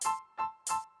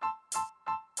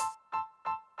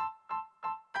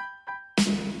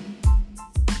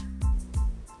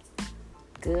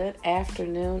Good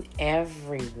afternoon,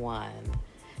 everyone.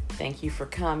 Thank you for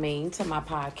coming to my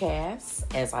podcast.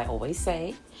 As I always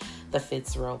say, the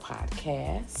Pihsrow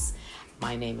podcast.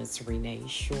 My name is Renee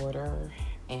Shorter,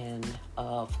 and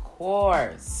of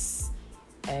course,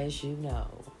 as you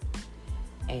know,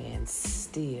 and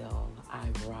still I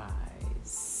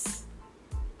rise.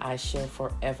 I shall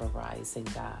forever rise in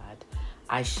God.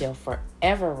 I shall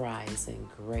forever rise in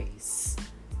grace.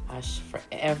 I shall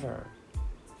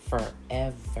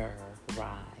forever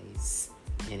rise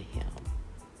in Him.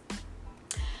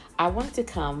 I wanted to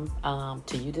come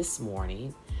to you this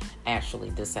morning,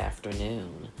 actually this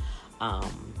afternoon. I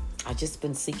just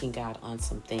been seeking God on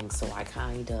some things, so I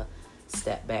kind of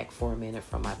stepped back for a minute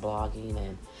from my blogging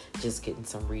and just getting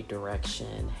some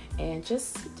redirection and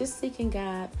just seeking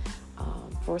God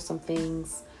for some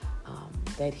things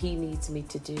that He needs me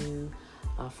to do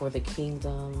for the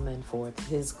kingdom and for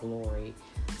His glory.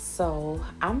 So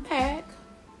I'm back,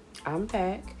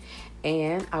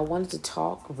 and I wanted to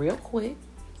talk real quick.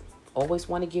 Always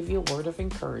want to give you a word of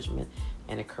encouragement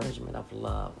and encouragement of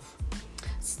love.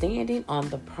 Standing on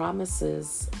the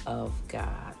promises of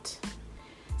God.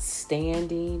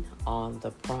 Standing on the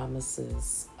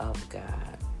promises of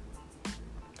God.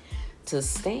 To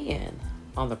stand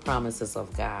on the promises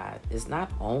of God is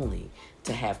not only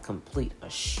to have complete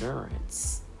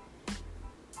assurance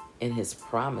in His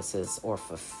promises or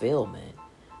fulfillment,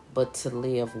 but to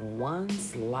live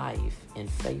one's life in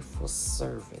faithful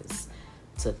service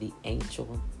to the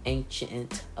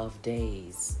ancient of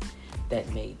days that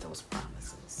made those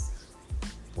promises,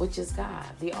 which is God,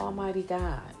 the Almighty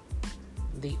God,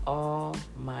 the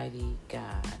Almighty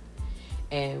God.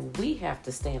 And we have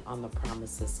to stand on the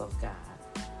promises of God,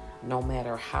 no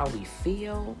matter how we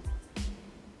feel,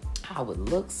 how it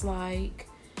looks like.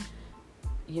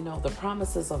 You know, the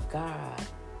promises of God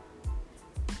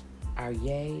are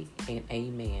yea and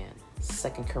amen.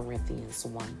 2 Corinthians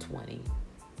 1:20.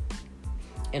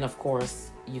 And of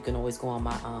course, you can always go on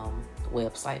my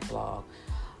website blog,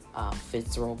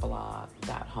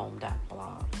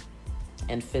 pihsrowblog.home.blog.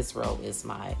 And Pihsrow is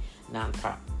my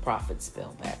non-profit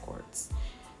spelled backwards.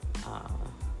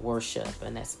 Worship,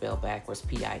 and that's spelled backwards,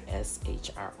 Pihsrow.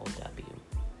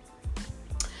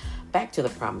 Back to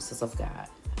the promises of God.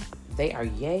 They are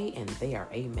yea and they are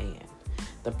amen.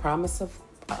 The promise of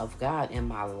God in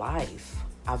my life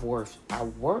are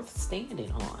worth standing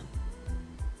on.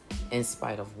 In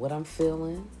spite of what I'm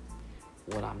feeling,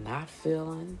 what I'm not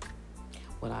feeling,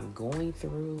 what I'm going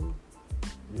through,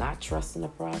 not trusting the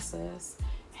process,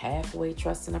 halfway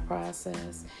trusting the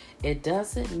process. It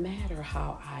doesn't matter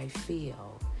how I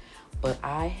feel, but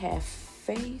I have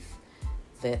faith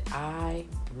that I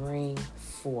bring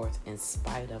forth in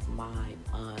spite of my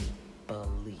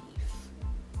unbelief.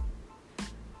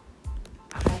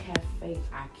 I have faith.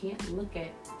 I can't look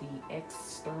at the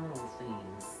external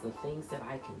things, the things that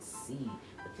I can see,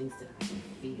 the things that I can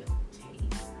feel,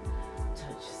 taste,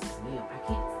 touch, smell. I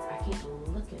can't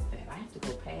look at that. I have to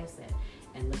go past that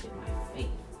and look at my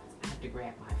faith. I have to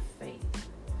grab my faith.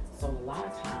 So a lot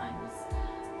of times,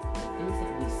 the things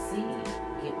that we see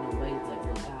get in the way that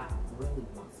what God really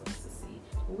wants us to see.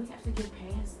 But we have to get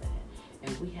past that.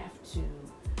 And we have to,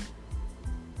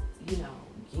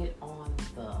 get on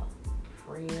the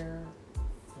prayer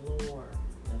floor,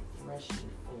 the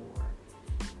threshing floor,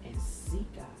 and seek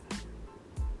God.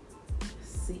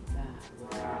 Seek God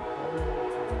with our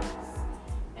whole hearts.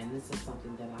 And this is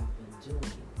something that I've been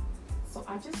doing. So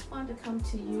I just wanted to come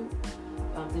to you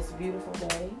this beautiful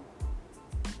day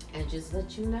and just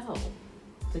let you know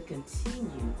to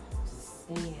continue to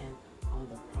stand on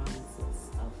the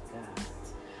promises of God.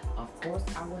 Of course,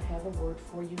 I will have a word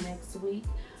for you next week.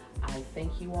 I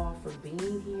thank you all for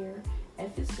being here.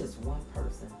 If it's just one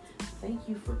person, thank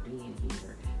you for being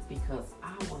here, because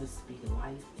I want to speak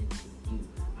life into you.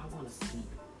 I want to speak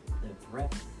the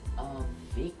breath of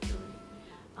victory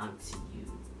unto you.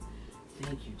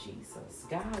 Thank you, Jesus.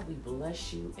 God, we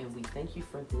bless you and we thank you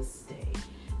for this day.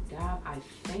 God, I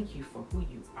thank you for who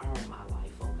you are in my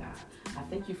life, oh God. I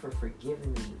thank you for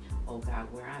forgiving me, oh God,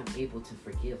 where I'm able to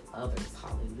forgive others.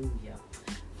 Hallelujah.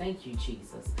 Thank you,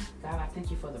 Jesus. God, I thank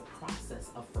you for the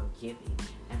process of forgiving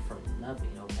and for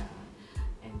loving, oh God.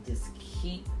 And just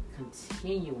keep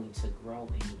continuing to grow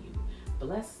in you.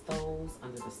 Bless those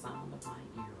under the sound of my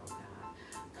ear, oh God.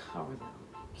 Cover them.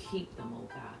 Keep them, oh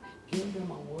God. Give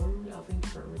them a word of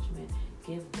encouragement.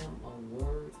 Give them a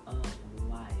word of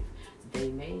life.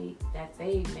 That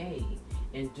they may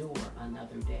endure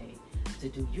another day to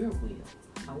do your will.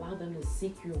 Allow them to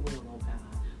seek your will, oh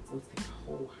God, with their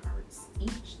whole hearts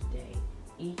each day,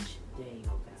 oh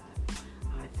God.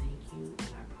 I thank you and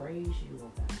I praise you,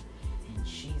 oh God. In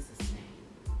Jesus' name,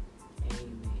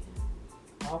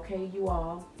 Okay, you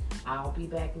all. I'll be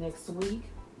back next week.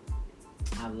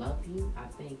 I love you. I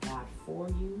thank God for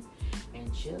you.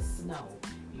 And just know,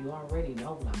 you already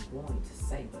know what I'm going to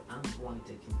say, but I'm going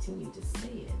to continue to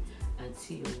say it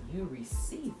until you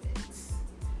receive it.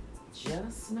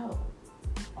 Just know,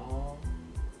 all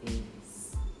is